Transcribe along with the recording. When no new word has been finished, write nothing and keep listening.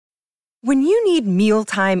When you need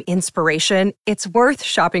mealtime inspiration, it's worth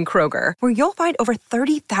shopping Kroger, where you'll find over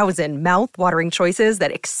 30,000 mouth-watering choices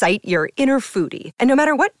that excite your inner foodie. And no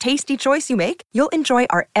matter what tasty choice you make, you'll enjoy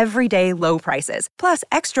our everyday low prices, plus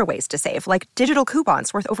extra ways to save, like digital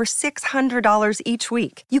coupons worth over $600 each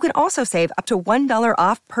week. You can also save up to $1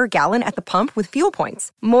 off per gallon at the pump with fuel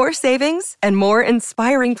points. More savings and more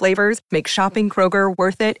inspiring flavors make shopping Kroger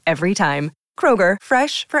worth it every time. Kroger,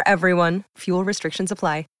 fresh for everyone. Fuel restrictions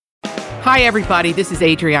apply. Hi, everybody. This is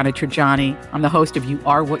Adriana Trajani. I'm the host of You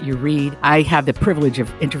Are What You Read. I have the privilege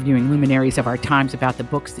of interviewing luminaries of our times about the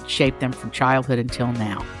books that shaped them from childhood until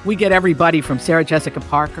now. We get everybody from Sarah Jessica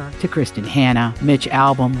Parker to Kristen Hanna, Mitch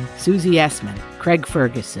Albom, Susie Essman, Craig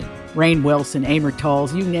Ferguson, Rainn Wilson, Amor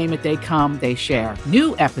Tolls, you name it, they come, they share.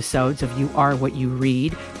 New episodes of You Are What You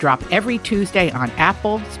Read drop every Tuesday on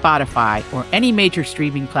Apple, Spotify, or any major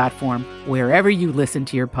streaming platform wherever you listen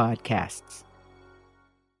to your podcasts.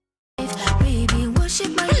 Hello.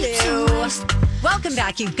 Welcome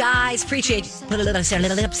back, you guys. Appreciate you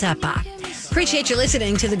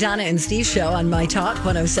listening to the Donna and Steve Show on My Talk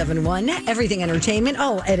 107.1. Everything Entertainment.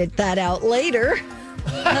 Oh, edit that out later.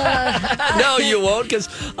 No, you won't, because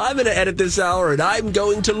I'm going to edit this hour and I'm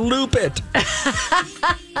going to loop it.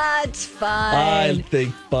 It's fine. I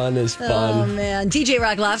think fun is fun. Oh, man. DJ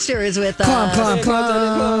Rock Lobster is with us.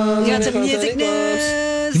 Clomp. You got some music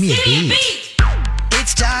news? Give me a beat.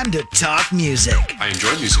 It's time to talk music. I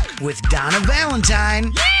enjoy music. With Donna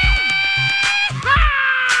Valentine.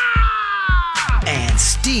 And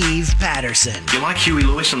Steve Patterson. You like Huey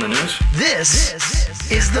Lewis on the news? This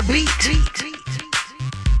is The Beat.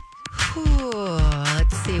 Ooh,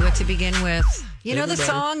 let's see what to begin with. You know the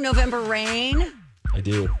song November Rain? I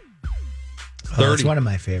do. Oh, it's one of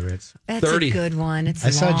my favorites. That's 30. a good one. It's I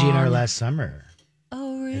saw long. GNR last summer.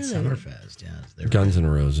 Oh, really? At Summerfest, yeah. Guns N'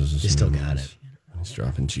 Roses. They still got it. He's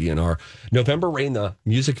dropping GNR. November Rain, the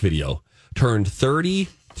music video, turned 30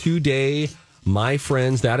 today. My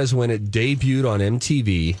friends, that is when it debuted on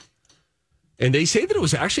MTV. And they say that it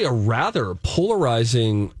was actually a rather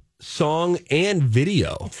polarizing song and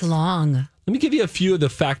video. It's long. Let me give you a few of the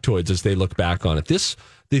factoids as they look back on it.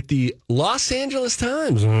 The Los Angeles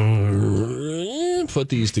Times put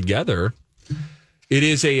these together. It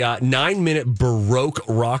is a 9-minute Baroque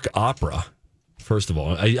rock opera. First of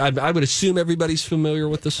all, I would assume everybody's familiar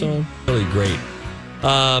with the song. Really great.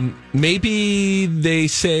 Maybe they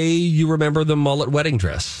say you remember the mullet wedding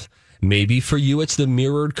dress. Maybe for you, it's the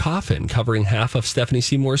mirrored coffin covering half of Stephanie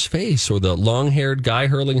Seymour's face, or the long-haired guy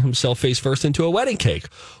hurling himself face first into a wedding cake,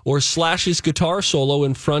 or Slash's guitar solo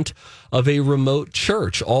in front of a remote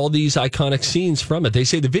church. All these iconic scenes from it. They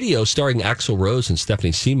say the video starring Axl Rose and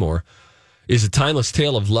Stephanie Seymour is a timeless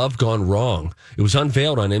tale of love gone wrong. It was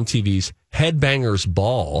unveiled on MTV's Headbangers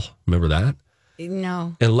Ball. Remember that?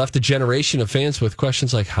 No. And left a generation of fans with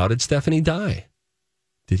questions like, how did Stephanie die?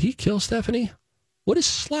 Did he kill Stephanie? What is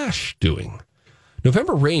Slash doing?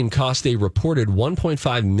 November Rain cost a reported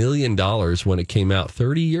 $1.5 million when it came out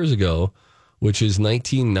 30 years ago, which is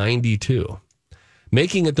 1992,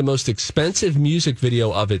 making it the most expensive music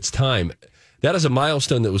video of its time. That is a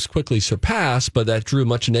milestone that was quickly surpassed, but that drew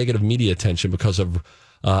much negative media attention because of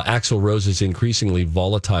Axl Rose's increasingly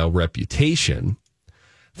volatile reputation.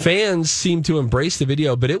 Fans seemed to embrace the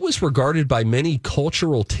video, but it was regarded by many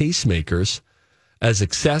cultural tastemakers as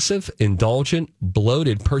excessive, indulgent,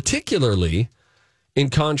 bloated, particularly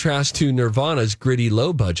in contrast to Nirvana's gritty,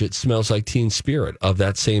 low-budget Smells Like Teen Spirit of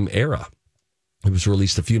that same era. It was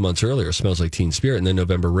released a few months earlier, Smells Like Teen Spirit, and then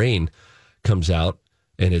November Rain comes out,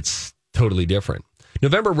 and it's totally different.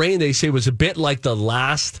 November Rain, they say, was a bit like the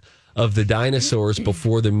last of the dinosaurs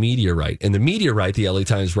before the meteorite. And the meteorite, the LA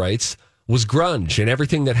Times writes, was grunge and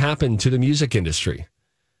everything that happened to the music industry.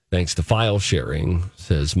 Thanks to file sharing,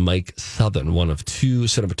 says Mike Southern, one of two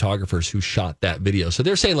cinematographers who shot that video. So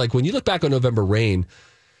they're saying, like, when you look back on November Rain,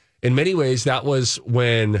 in many ways, that was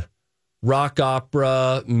when rock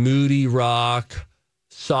opera, moody rock,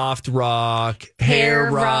 soft rock,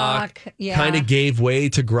 hair rock kind of gave way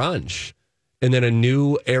to grunge. And then a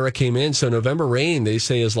new era came in. So November Rain, they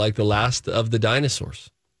say, is like the last of the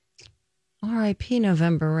dinosaurs. R.I.P.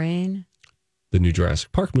 November Rain. The new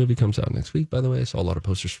Jurassic Park movie comes out next week, by the way. I saw a lot of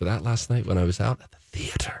posters for that last night when I was out at the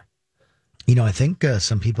theater. You know, I think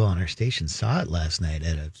some people on our station saw it last night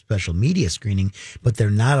at a special media screening, but they're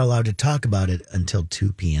not allowed to talk about it until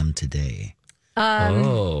 2 p.m. today.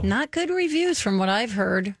 Not good reviews from what I've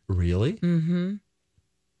heard. Really? Mm-hmm.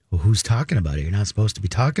 Well, who's talking about it? You're not supposed to be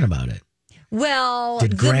talking about it. Well,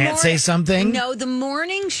 did Grant say something? No, the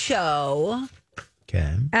morning show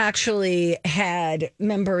actually had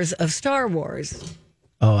members of Star Wars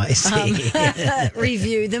Oh, I see.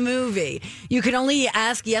 review the movie. You could only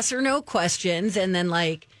ask yes or no questions, and then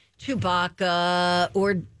like Chewbacca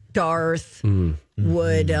or Darth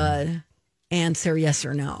would answer yes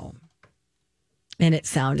or no. And it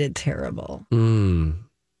sounded terrible.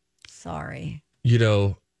 Sorry. You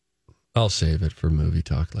know, I'll save it for movie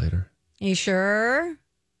talk later. You sure?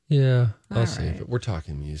 Yeah, I'll save it. We're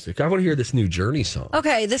talking music. I want to hear this new Journey song.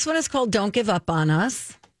 Okay, this one is called Don't Give Up on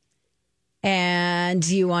Us. And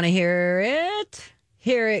you want to hear it?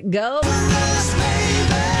 Here it goes.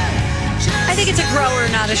 I think it's a grower,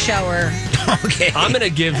 not a shower. Okay. I'm going to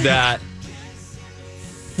give that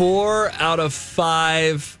 4 out of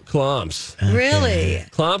 5 clumps. Really?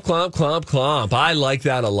 Clomp, clomp, clomp, clomp. I like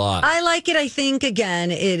that a lot. I like it. I think,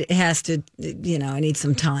 again, it has to, I need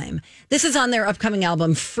some time. This is on their upcoming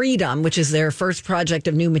album, Freedom, which is their first project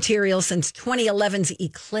of new material since 2011's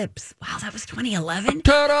Eclipse. Wow, that was 2011?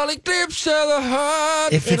 Total eclipse of the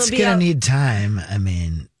heart. If it's It'll be going out- to need time, I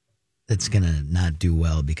mean, it's going to not do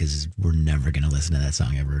well because we're never going to listen to that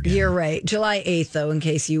song ever again. You're right. July 8th, though, in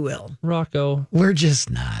case you will. Rocco, We're just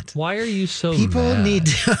not. why are you so People mad? need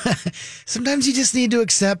to, sometimes you just need to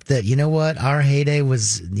accept that, you know what, our heyday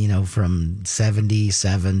was, from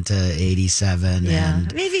 77 to 87. Yeah.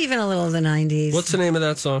 And Maybe even a little of the 90s. What's the name of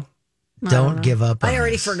that song? don't give up on I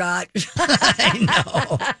already us. forgot. I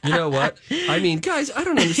know. You know what? I mean, guys, I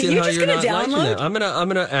don't understand You're how just you're gonna not liking download? it.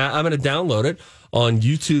 I'm gonna download it on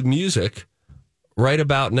YouTube Music right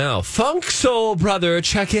about now. Funk Soul Brother,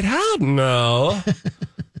 check it out now.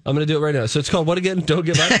 I'm gonna do it right now. So it's called what again? Don't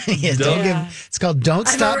give up. Yeah, it's called Don't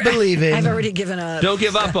Stop Believing. I've already given up. Don't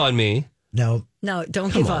give up on me. No. No,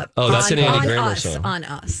 don't give up. Oh, that's an Andy Grammer us, song. On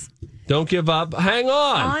us. Don't give up. Hang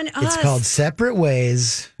on. On us. It's called Separate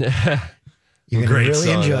Ways. You're going to Great really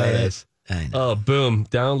song enjoy that it. is. I know. Oh, boom!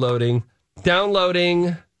 Downloading.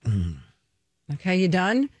 Okay, you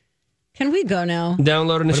done? Can we go now?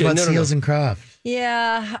 Downloading the What shit. about No, no, no. Seals and Croft?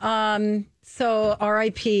 Yeah. So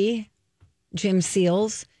R.I.P. Jim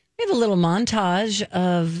Seals. We have a little montage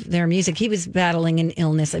of their music. He was battling an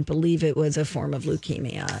illness. I believe it was a form of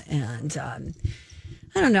leukemia. And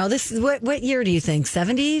I don't know. This is what year do you think?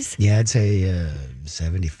 70s? Yeah, I'd say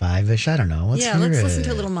 75-ish. I don't know. Let's Yeah, hear let's it. listen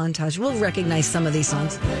to a little montage. We'll recognize some of these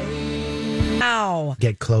songs. Ow.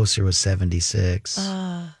 Get Closer was 76.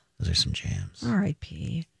 Those are some jams.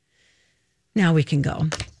 R.I.P. Now we can go.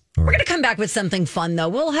 We're going to come back with something fun, though.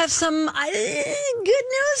 We'll have some good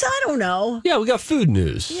news. I don't know. Yeah, we got food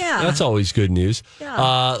news. Yeah. That's always good news.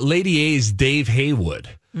 Yeah. Lady A's Dave Haywood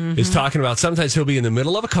is talking about sometimes he'll be in the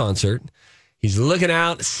middle of a concert. He's looking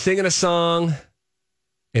out, singing a song,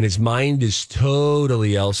 and his mind is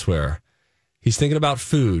totally elsewhere. He's thinking about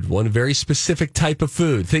food, one very specific type of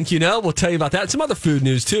food. Think you know? We'll tell you about that. And some other food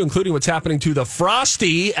news, too, including what's happening to the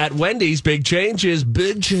Frosty at Wendy's. Big changes.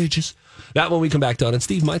 That when we come back, Don and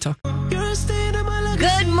Steve, My Talk.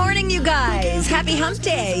 Good morning, you guys. Happy Hump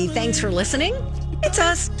Day. Thanks for listening. It's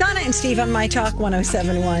us, Donna and Steve on My Talk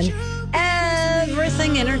 107.1.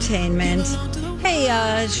 Everything Entertainment.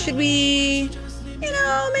 Hey, should we, maybe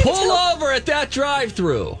Pull over at that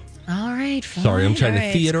drive-thru. All right, fine. Sorry, I'm trying to All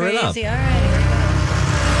right, theater it's it up. crazy. All right, here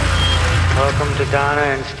we Welcome to Donna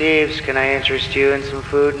and Steve's. Can I interest you in some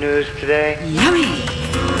food news today? go. Yummy.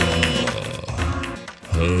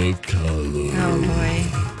 Oh, boy.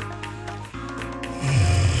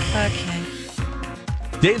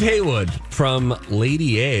 Okay. Dave Haywood from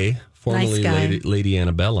Lady A, formerly Nice guy. Lady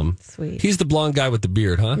Antebellum. Sweet. He's the blonde guy with the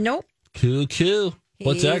beard, huh? Nope. Cool.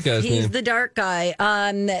 What's that guy's He's name? the dark guy.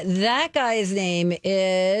 That guy's name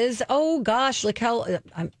is, look how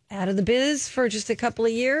I'm out of the biz for just a couple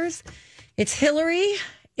of years. It's Hillary,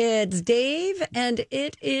 it's Dave, and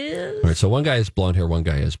it is... All right, so one guy has blonde hair, one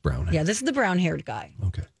guy has brown hair. Yeah, this is the brown-haired guy.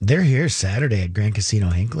 Okay. They're here Saturday at Grand Casino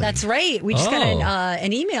Hinckley. That's right. We just got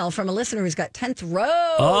an email from a listener who's got 10th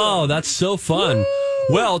row. Oh, that's so fun. Woo!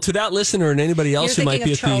 Well, to that listener and anybody else You're who might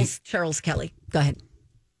thinking be of Charles Kelly. Go ahead.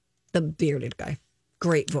 The bearded guy.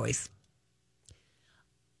 Great voice.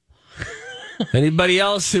 anybody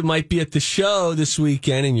else who might be at the show this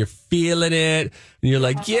weekend and you're feeling it and you're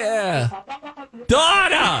like, yeah,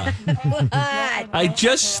 Donna, I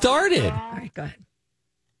just started. All right, go ahead.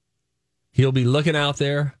 He'll be looking out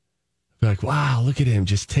there, be like, wow, look at him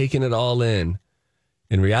just taking it all in.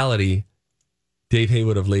 In reality, Dave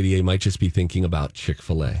Haywood of Lady A might just be thinking about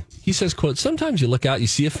Chick-fil-A. He says, quote, sometimes you look out, you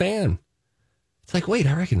see a fan. It's like, wait,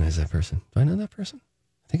 I recognize that person. Do I know that person?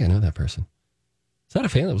 I think I know that person. Is that a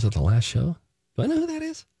fan that was at the last show? Do I know who that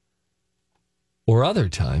is? Or other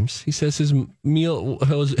times, he says his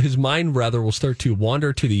mind will start to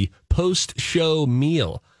wander to the post-show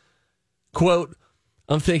meal. Quote,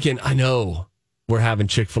 I'm thinking, I know we're having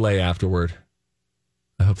Chick-fil-A afterward.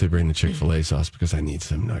 I hope they bring the Chick-fil-A sauce because I need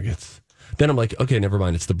some nuggets. Then I'm like, okay, never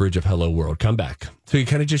mind. It's the bridge of hello world. Come back. So you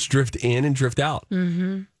kind of just drift in and drift out.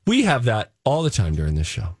 Mm-hmm. We have that all the time during this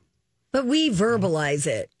show. But we verbalize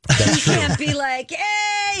it. That's true. You can't be like,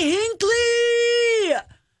 hey, Hinkley,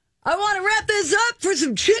 I want to wrap this up for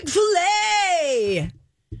some Chick-fil-A.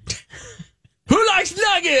 Who likes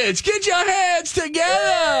nuggets? Get your hands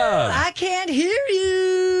together. I can't hear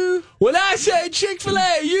you. When I say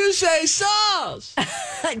Chick-fil-A, you say sauce.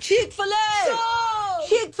 Chick-fil-A. Sauce.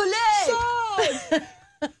 Chick-fil-A. Sauce.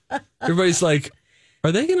 Everybody's like,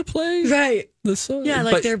 are they going to play Right. the song? Yeah,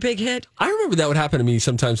 like But their big hit. I remember that would happen to me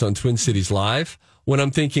sometimes on Twin Cities Live when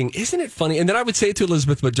I'm thinking, isn't it funny? And then I would say it to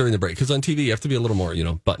Elizabeth, but during the break, because on TV, you have to be a little more,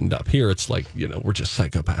 buttoned up. Here, it's like, we're just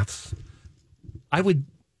psychopaths. I would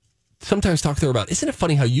sometimes talk to her about, isn't it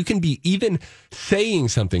funny how you can be even saying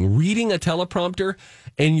something, reading a teleprompter,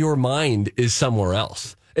 and your mind is somewhere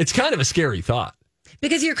else? It's kind of a scary thought.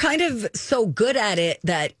 Because you're kind of so good at it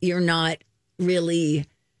that you're not really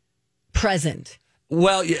present.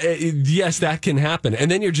 Well, yes, that can happen. And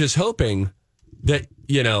then you're just hoping that,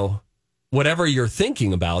 whatever you're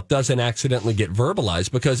thinking about doesn't accidentally get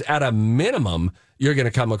verbalized, because at a minimum, you're going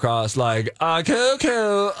to come across like,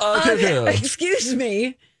 cuckoo, cuckoo. Excuse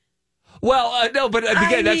me. Well, no, but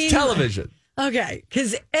again, that's television. Okay,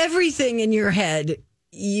 because everything in your head,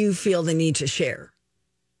 you feel the need to share.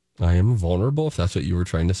 I am vulnerable, if that's what you were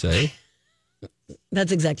trying to say.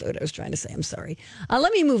 That's exactly what I was trying to say. I'm sorry.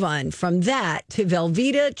 Let me move on from that to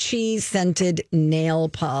Velveeta cheese scented nail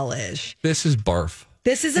polish. This is barf.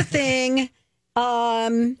 This is a thing.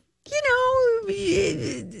 So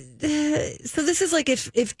this is like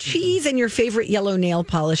if cheese and your favorite yellow nail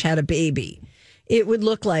polish had a baby, it would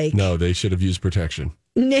look like... No, they should have used protection.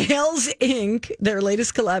 Nails Inc., their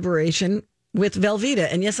latest collaboration with Velveeta.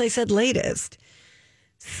 And yes, I said latest.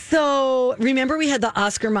 So remember we had the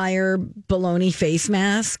Oscar Mayer baloney face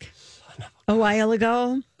mask a while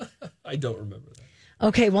ago? I don't remember that.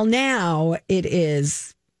 Okay, well now it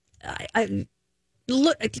is...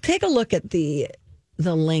 Take a look at the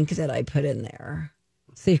link that I put in there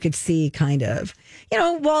so you could see kind of,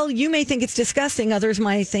 while you may think it's disgusting, others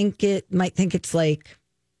might think it's like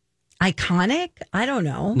iconic. I don't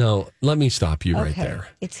know. No, let me stop you right there.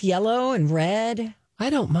 It's yellow and red.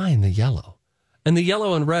 I don't mind the yellow. And the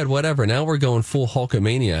yellow and red, whatever. Now we're going full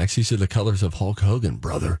Hulkamaniacs. These are the colors of Hulk Hogan,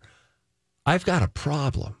 brother. I've got a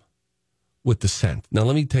problem with the scent. Now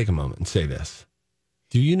let me take a moment and say this.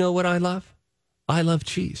 Do you know what I love? I love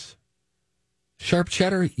cheese. Sharp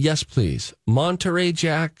cheddar, yes, please. Monterey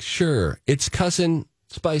Jack, sure. Its cousin,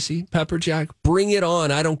 spicy, pepper jack, bring it on.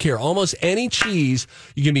 I don't care. Almost any cheese.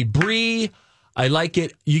 You give me brie, I like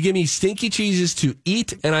it. You give me stinky cheeses to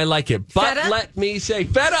eat, and I like it. But Feta? let me say,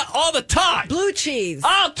 feta all the time. Blue cheese.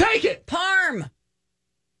 I'll take it. Parm.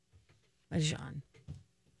 John.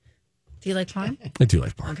 Do you like parm? I do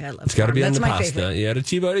like parm. Okay, I love It's got to parm. be on That's the my pasta. favorite. Yeah, the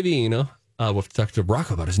cibo di vino. We'll talk to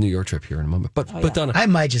Rocco about his New York trip here in a moment. But Donna, I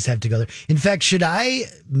might just have to go there. In fact, should I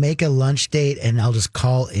make a lunch date and I'll just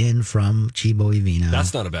call in from Cibo e Vino?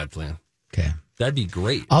 that's not a bad plan. Okay. That'd be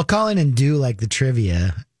great. I'll call in and do like the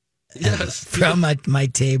trivia Yes. from my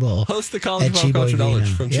table. Host the College at of Pop Cibo Culture e Vino.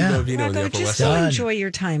 Knowledge from Yeah. Cibo Vino in the Rocco, Upper just West so Side. Done. enjoy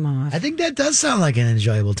your time off. I think that does sound like an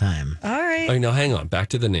enjoyable time. All right. Oh, no, hang on. Back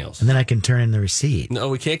to the nails. And then I can turn in the receipt. No,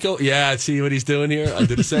 we can't go. Yeah, see what he's doing here? I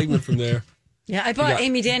did a segment from there. Yeah, I bought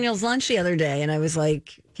Amy Daniels lunch the other day, and I was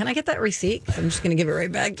like, can I get that receipt? 'Cause I'm just going to give it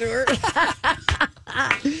right back to her.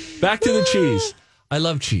 Back to the cheese. I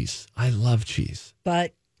love cheese.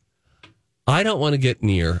 But I don't want to get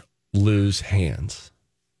near Lou's hands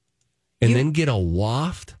and then get a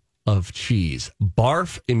waft of cheese.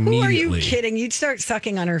 Barf who immediately. are you kidding? You'd start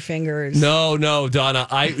sucking on her fingers. No, Donna.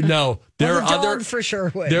 No. There Well, the are dog other for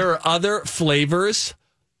sure would. There are other flavors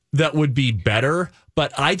that would be better,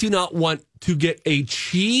 but I do not want to get a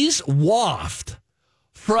cheese waft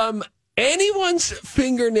from anyone's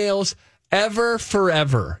fingernails ever,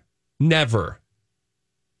 forever. Never.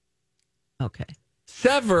 Okay.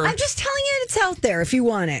 Sever. I'm just telling you it's out there if you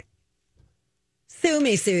want it. Sue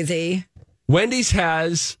me, Susie. Wendy's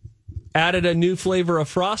has added a new flavor of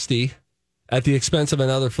Frosty at the expense of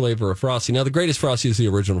another flavor of Frosty. Now, the greatest Frosty is the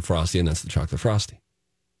original Frosty, and that's the chocolate Frosty.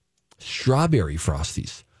 Strawberry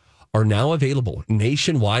Frosties are now available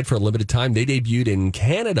nationwide for a limited time. They debuted in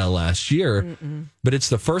Canada last year, but it's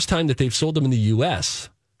the first time that they've sold them in the U.S.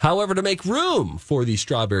 However, to make room for these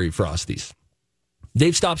Strawberry Frosties,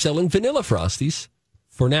 they've stopped selling vanilla Frosties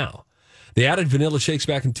for now. They added vanilla shakes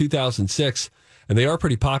back in 2006, and they are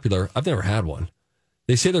pretty popular. I've never had one.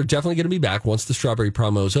 They say they're definitely going to be back once the strawberry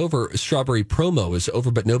promo is over. Strawberry promo is over,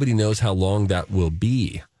 but nobody knows how long that will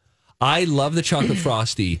be. I love the chocolate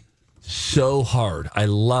frosty so hard. I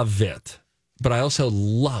love it. But I also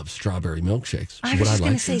love strawberry milkshakes. I was just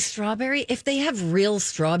going to say strawberry. If they have real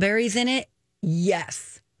strawberries in it,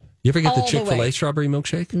 yes. You ever get the All the Chick-fil-A way. strawberry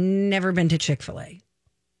milkshake? Never been to Chick-fil-A.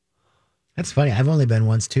 That's funny. I've only been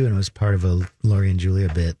once too, and it was part of a Lori and Julia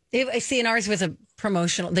bit. I see, and ours was a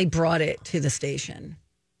promotional. They brought it to the station.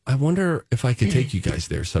 I wonder if I could take you guys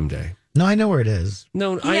there someday. No, I know where it is.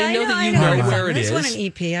 No, I know that you know where it is. This one an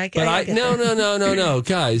EP. No,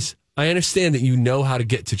 guys. I understand that you know how to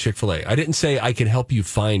get to Chick-fil-A. I didn't say I can help you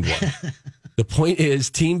find one. The point is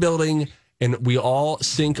team building, and we all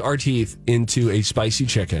sink our teeth into a spicy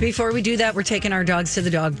chicken. Before we do that, we're taking our dogs to the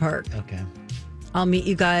dog park. Okay. I'll meet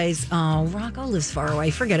you guys. Oh, Rocco lives far away.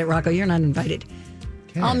 Forget it, Rocco. You're not invited.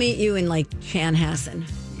 Okay. I'll meet you in like Chanhassen.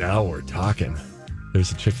 Now we're talking.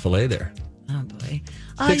 There's a Chick-fil-A there. Oh, boy.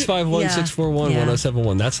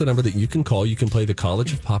 651-641-1071. That's the number that you can call. You can play the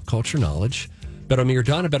College of Pop Culture Knowledge. Bet on me or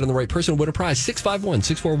Donna. Bet on the right person. Win a prize.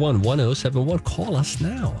 651-641-1071. Call us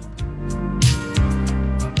now.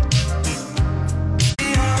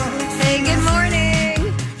 Hey, good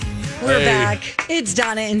morning. We're Hey. back. It's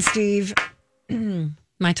Donna and Steve.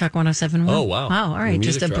 My Talk 107.1. Oh, wow. Wow, all right. Your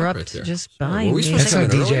Just music dropped abrupt. right there. Just Sorry, by were we me. supposed That's to how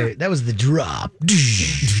sing it DJ. earlier? That was the drop.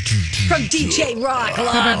 From DJ Rock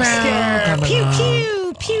Lobster. Pew,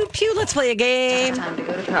 pew, pew, pew. Let's play a game. Time to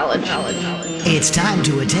go to college. It's time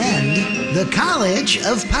to attend the College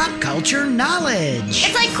of Pop Culture Knowledge.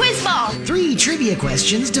 It's like quiz ball. 3 trivia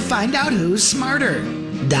questions to find out who's smarter.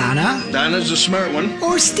 Donna Dinah's a smart one.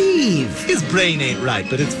 or Steve? His brain ain't right,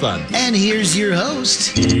 but it's fun. And here's your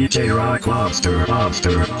host. DJ Rock Lobster.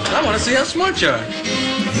 I want to see how smart you are.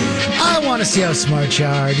 I want to see how smart you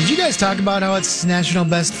are. Did you guys talk about how it's National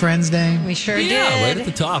Best Friends Day? We sure Yeah, did. right at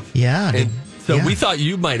the top. Yeah. And so Yeah. we thought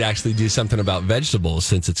you might actually do something about vegetables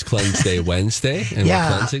since it's Cleanse Day Wednesday and we're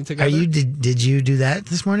cleansing together. Are you? Did you do that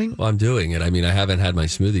this morning? Well, I'm doing it. I mean, I haven't had my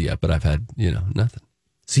smoothie yet, but I've had, nothing.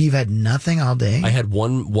 So you've had nothing all day? I had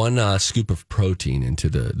one scoop of protein into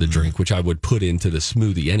the drink, which I would put into the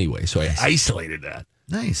smoothie anyway. So I isolated that.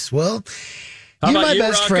 Nice. Well, How you're about my you,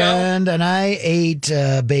 best Rocco? friend, and I ate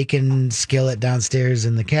bacon skillet downstairs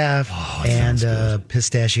in the caf and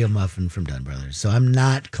pistachio muffin from Dunn Brothers. So I'm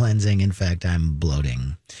not cleansing. In fact, I'm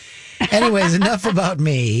bloating. Anyways, enough about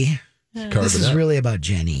me. This is really about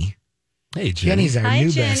Jenny. Hey, Jenny. Jenny's our Hi, new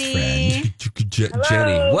Jenny. best friend.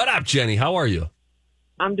 Jenny. What up, Jenny? How are you?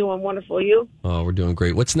 I'm doing wonderful. You? Oh, we're doing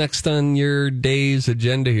great. What's next on your day's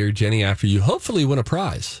agenda here, Jenny, after you hopefully win a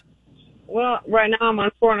prize? Well, right now I'm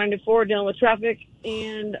on 494 dealing with traffic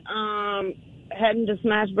and heading to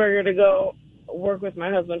Smashburger to go work with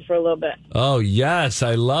my husband for a little bit. Oh, yes.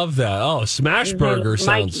 I love that. Oh, Smash Burger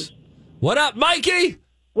sounds... Mikey. What up, Mikey?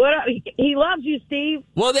 What up? He loves you, Steve.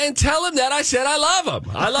 Well, then tell him that I said I love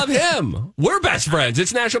him. I love him. We're best friends.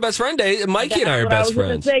 It's National Best Friend Day. Mikey and I are That's what best I was friends.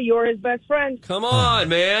 going to say. You're his best friend. Come on,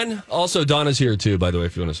 man. Also, Donna's here, too, by the way,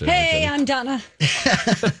 if you want to say Hey, hi, I'm Donna.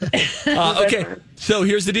 Okay, so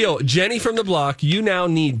here's the deal. Jenny from the block, you now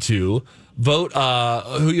need to vote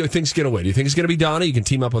who you think's going to win. Do you think it's going to be Donna? You can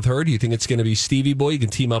team up with her. Do you think it's going to be Stevie Boy? You can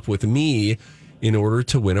team up with me in order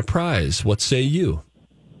to win a prize. What say you?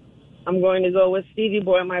 I'm going to go with Stevie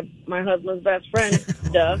Boy, my husband's best friend.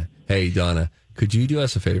 Duh. Hey, Donna, could you do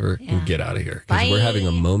us a favor and get out of here? Because we're having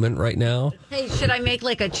a moment right now. Hey, should I make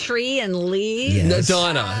like a tree and leave? Yes.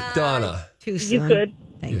 No, Donna. Too soon. You could.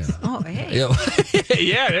 Thanks. Yeah. Oh, hey.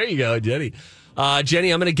 Yeah, there you go, Jenny. Jenny,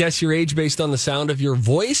 I'm going to guess your age based on the sound of your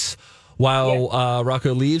voice while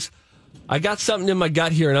Rocco leaves. I got something in my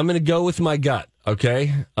gut here, and I'm going to go with my gut, okay?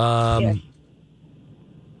 Yes.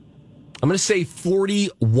 I'm going to say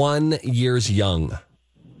 41 years young.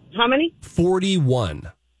 How many?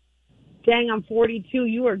 41. Dang, I'm 42.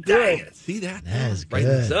 You are Dang good. it. See that? That is Right in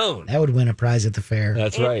the good. zone. That would win a prize at the fair.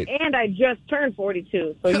 That's right. And I just turned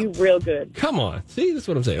 42, so you real good. Come on. See, that's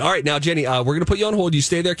what I'm saying. All right, now, Jenny, we're going to put you on hold. You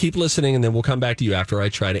stay there, keep listening, and then we'll come back to you after I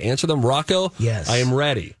try to answer them. Rocco, Yes. I am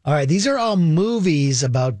ready. All right, these are all movies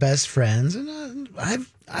about best friends, and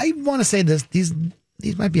I want to say this. These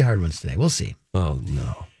might be hard ones today. We'll see. Oh,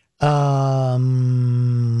 no.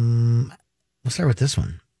 We'll start with this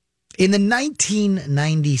one. In the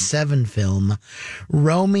 1997 film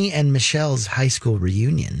Romy and Michelle's High School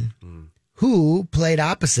Reunion, who played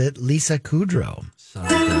opposite Lisa Kudrow?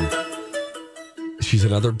 She's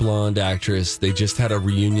another blonde actress. They just had a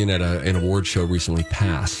reunion at an award show recently.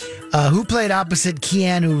 Pass. Who played opposite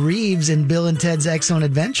Keanu Reeves in Bill and Ted's Excellent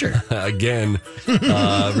Adventure? Again,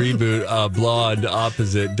 reboot, blonde,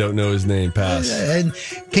 opposite, don't know his name. Pass. And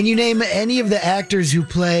can you name any of the actors who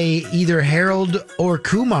play either Harold or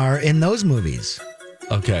Kumar in those movies?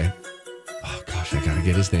 Okay. Oh, gosh, I got to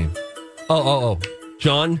get his name. Oh.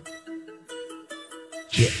 John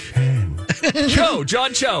Chen.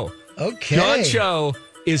 John Cho. Okay. John Cho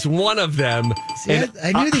is one of them. See,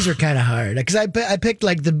 I knew these were kind of hard because I picked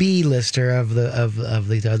like the B lister of the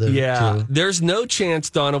other two. There's no chance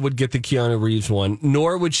Donna would get the Keanu Reeves one,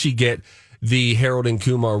 nor would she get the Harold and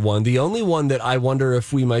Kumar one. The only one that I wonder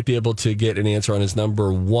if we might be able to get an answer on is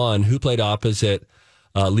number one, who played opposite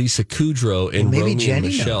Lisa Kudrow in Romeo and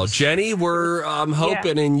Michelle. Knows. Jenny, we're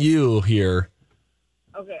hoping in you here.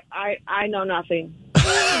 Okay, I know nothing.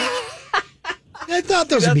 I thought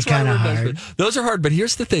those would be kind of hard. Those are hard, but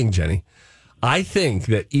here's the thing, Jenny. I think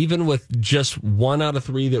that even with just 1 out of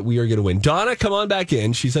 3 that we are going to win. Donna, come on back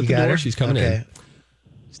in. She's at the door. She's coming in.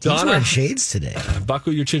 Steve's wearing shades today.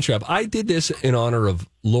 Buckle your chin strap. I did this in honor of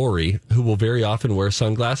Lori, who will very often wear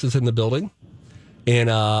sunglasses in the building. And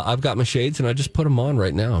I've got my shades, and I just put them on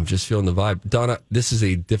right now. I'm just feeling the vibe. Donna, this is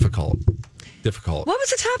a difficult. What was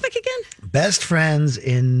the topic again? Best friends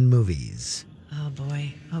in movies. Oh,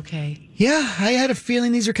 boy. Okay. Yeah, I had a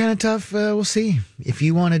feeling these are kind of tough. We'll see. If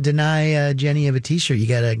you want to deny Jenny of a T-shirt, you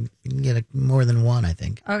got to get more than one, I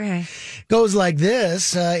think. Okay. Goes like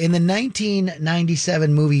this. In the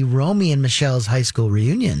 1997 movie Romeo and Michelle's High School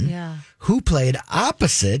Reunion, who played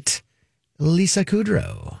opposite Lisa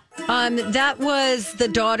Kudrow? That was the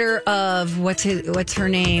daughter of, what's her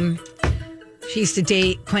name? She used to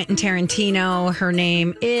date Quentin Tarantino. Her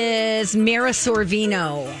name is Mira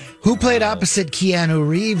Sorvino. Who played opposite Keanu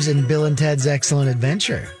Reeves in Bill and Ted's Excellent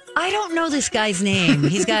Adventure? I don't know this guy's name.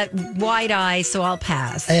 He's got wide eyes, so I'll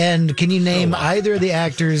pass. And can you name either of the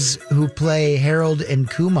actors who play Harold and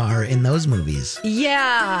Kumar in those movies?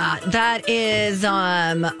 Yeah, that is,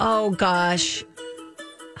 oh gosh.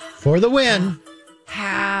 For the win.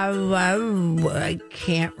 I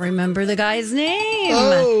can't remember the guy's name.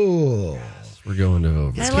 Oh. We're going to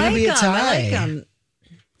over. It's going to be a tie. I like him.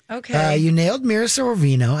 Okay. You nailed Mira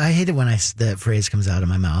Sorvino. I hate it when that phrase comes out of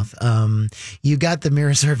my mouth. You got the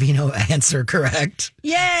Mira Sorvino answer correct.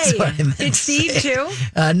 Yay! Did Steve too?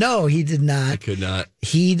 No, he did not. I could not.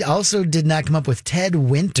 He also did not come up with Ted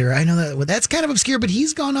Winter. I know that's kind of obscure, but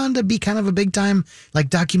he's gone on to be kind of a big time like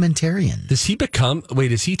documentarian. Does he become?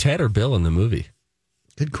 Wait, is he Ted or Bill in the movie?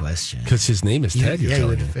 Good question. Because his name is Ted. You're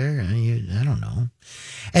telling me. Fair. I don't know.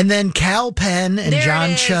 And then Cal Penn and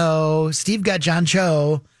John Cho. Steve got John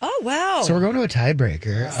Cho. Oh, wow. So we're going to a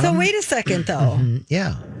tiebreaker. So wait a second, though.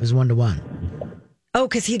 Yeah, it was 1-1. Oh,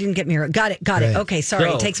 because he didn't get Mira. Got it. Okay, sorry.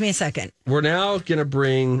 So, it takes me a second. We're now going to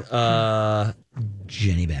bring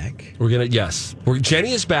Jenny back.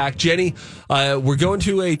 Jenny is back. Jenny, we're going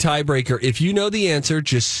to a tiebreaker. If you know the answer,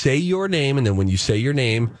 just say your name. And then when you say your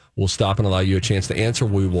name, we'll stop and allow you a chance to answer.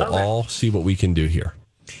 We will all see what we can do here.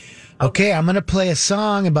 Okay, I'm going to play a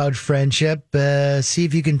song about friendship. See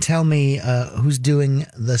if you can tell me who's doing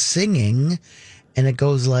the singing. And it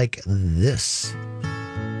goes like this.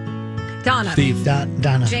 Donna. Steve.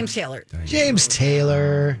 Donna. James Taylor. James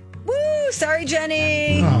Taylor. Woo! Sorry,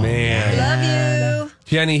 Jenny. Oh, man. Love you.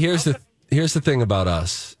 Jenny, here's the thing about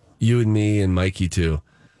us. You and me and Mikey, too.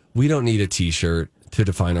 We don't need a T-shirt to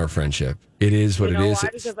define our friendship. It is what it is. Why?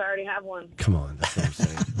 Because I already have one. Come on. That's what I'm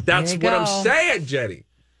saying. That's what I'm saying, Jenny.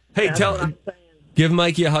 Hey, give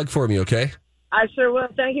Mikey a hug for me, okay? I sure will.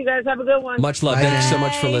 Thank you, guys. Have a good one. Much love. Bye. Thank you so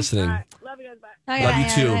much for listening. Right. Love you guys. Bye. Okay, love you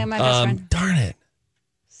too. my best friend. Darn it.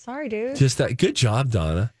 Sorry, dude. Just that. Good job,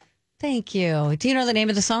 Donna. Thank you. Do you know the name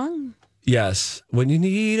of the song? Yes. When you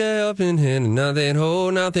need a helping hand and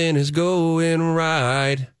nothing is going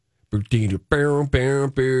right. Hit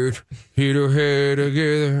her head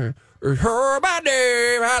together. Alex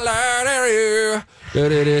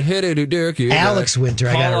Winter.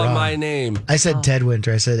 I got it wrong. Call my name. I said Ted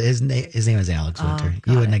Winter. I said his name is Alex Winter.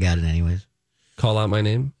 You wouldn't have got it anyways. Call out my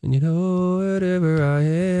name, and you know whatever I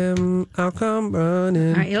am, I'll come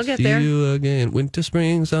running. All right, you'll get see there. you again. Winter,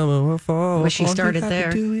 spring, summer, or fall. Wish you started there.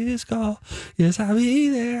 All you got to do is call. Yes, I'll be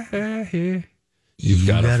there. You've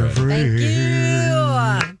got a friend. Thank you.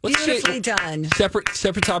 What's Beautifully done. Separate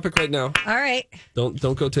topic right now. All right. Don't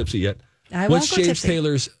go tipsy yet. I What's won't go James tipsy.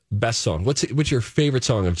 Taylor's best song? What's your favorite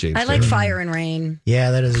song of James I Taylor? like Fire and Rain. Yeah,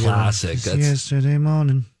 that is a Classic. Good one. Yesterday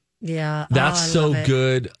morning. Yeah. That's I so love it.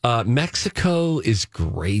 good. Mexico is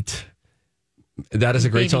great. That is a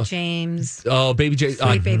great song. James. Oh, Baby James.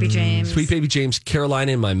 Sweet Baby James. Sweet Baby James.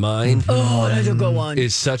 Carolina in My Mind. Oh, that's a good one.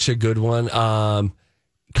 Is such a good one.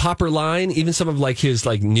 Copper Line, even some of like his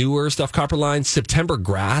like newer stuff. Copper Line, September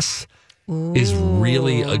Grass is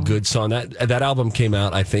really a good song. That album came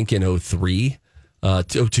out, I think, in 02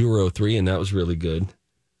 or 03, and that was really good.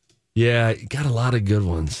 Yeah, got a lot of good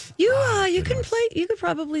ones. You could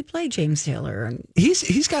probably play James Taylor.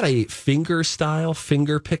 He's got a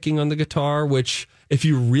finger picking on the guitar, which if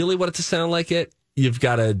you really want it to sound like it, you've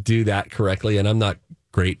got to do that correctly. And I'm not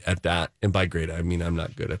great at that. And by great, I mean I'm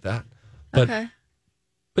not good at that.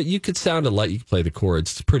 But you could sound it like you could play the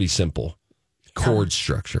chords. It's pretty simple chord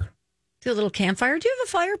structure. Do a little campfire. Do you have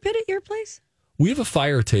a fire pit at your place? We have a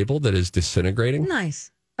fire table that is disintegrating. Nice.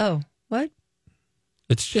 Oh, what?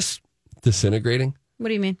 It's just disintegrating. What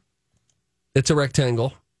do you mean? It's a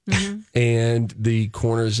rectangle, and the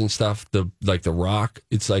corners and stuff, the rock,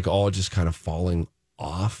 it's like all just kind of falling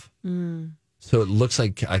off. So it looks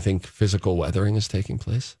like, I think, physical weathering is taking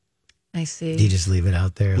place. I see. Do you just leave it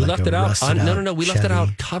out there? We like left it out. No. We left it Chevy?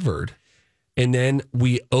 out covered, and then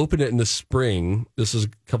we opened it in the spring. This is a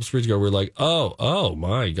couple springs ago. We're like, oh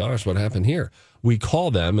my gosh, what happened here? We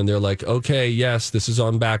call them, and they're like, okay, yes, this is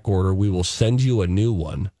on back order. We will send you a new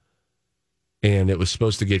one. And it was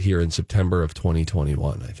supposed to get here in September of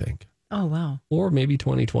 2021, I think. Oh, wow. Or maybe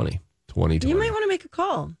 2020. You might want to make a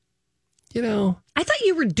call. I thought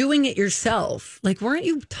you were doing it yourself. Like, weren't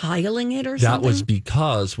you tiling it or something? That was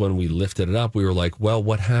because when we lifted it up, we were like, well,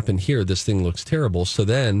 what happened here? This thing looks terrible. So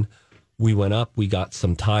then we went up, we got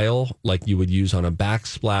some tile like you would use on a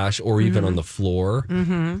backsplash or even on the floor.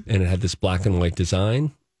 And it had this black and white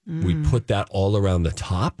design. We put that all around the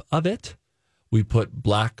top of it. We put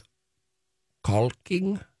black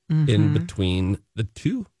caulking in between the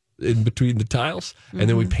tiles. And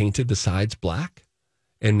then we painted the sides black.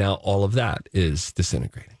 And now all of that is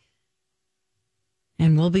disintegrating.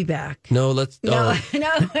 And we'll be back. No, let's... No,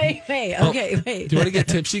 wait. Okay, wait. Do you want to get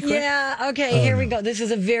tipsy quick? Yeah, okay, here we go. This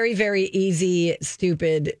is a very, very easy,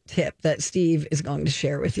 stupid tip that Steve is going to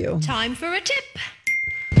share with you. Time for a tip.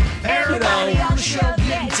 Everybody on the show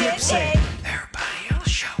getting tipsy. Everybody on the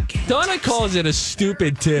show getting Donna calls it a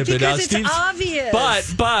stupid tip. Because it's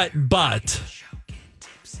obvious. But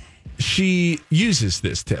she uses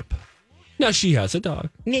this tip. Now, she has a dog.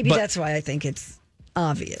 Maybe that's why I think it's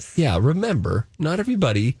obvious. Yeah, remember, not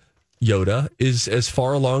everybody, Yoda, is as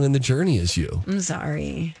far along in the journey as you. I'm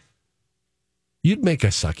sorry. You'd make a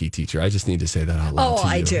sucky teacher. I just need to say that out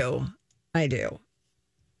loud to you. I do.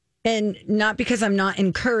 And not because I'm not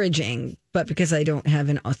encouraging, but because I don't have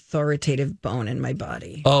an authoritative bone in my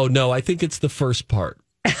body. Oh, no, I think it's the first part.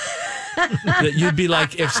 That you'd be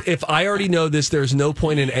like, if I already know this, there's no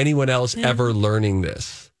point in anyone else ever learning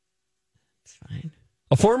this.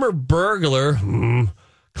 A former burglar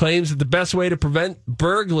claims that the best way to prevent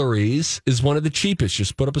burglaries is one of the cheapest.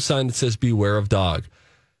 Just put up a sign that says, beware of dog.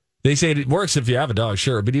 They say it works if you have a dog,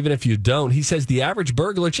 sure. But even if you don't, he says the average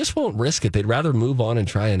burglar just won't risk it. They'd rather move on and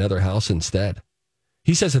try another house instead.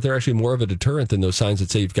 He says that they're actually more of a deterrent than those signs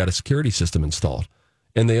that say you've got a security system installed.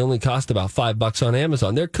 And they only cost about $5 on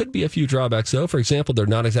Amazon. There could be a few drawbacks, though. For example, they're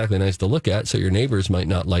not exactly nice to look at, so your neighbors might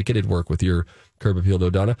not like it. It'd work with your curb appeal, though,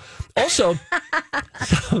 Donna. Also,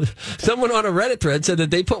 someone on a Reddit thread said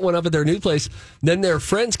that they put one up at their new place. Then their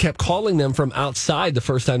friends kept calling them from outside the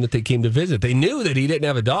first time that they came to visit. They knew that he didn't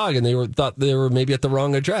have a dog, and they thought they were maybe at the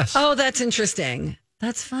wrong address. Oh, that's interesting.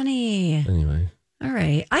 That's funny. Anyway. All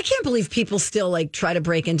right. I can't believe people still try to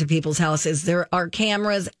break into people's houses. There are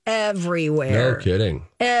cameras everywhere. No kidding.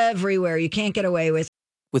 Everywhere. You can't get away with.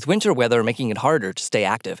 With winter weather making it harder to stay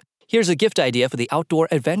active, here's a gift idea for the outdoor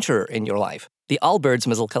adventurer in your life. The Allbirds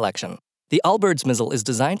Mizzle Collection. The Allbirds Mizzle is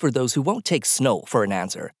designed for those who won't take snow for an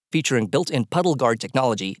answer, featuring built-in puddle guard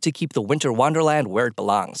technology to keep the winter wonderland where it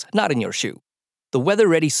belongs, not in your shoe. The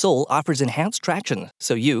weather-ready sole offers enhanced traction,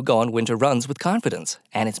 so you go on winter runs with confidence.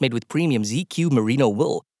 And it's made with premium ZQ merino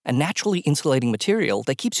wool, a naturally insulating material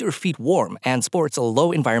that keeps your feet warm and sports a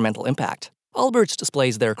low environmental impact. Allbirds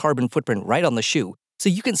displays their carbon footprint right on the shoe, so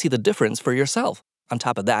you can see the difference for yourself. On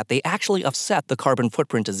top of that, they actually offset the carbon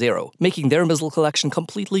footprint to zero, making their Mizzle collection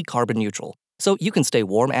completely carbon neutral. So you can stay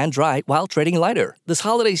warm and dry while treading lighter. This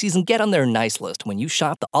holiday season, get on their nice list when you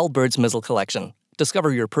shop the Allbirds Mizzle Collection.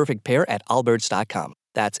 Discover your perfect pair at allbirds.com.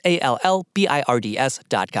 That's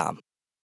ALLBIRDS.com.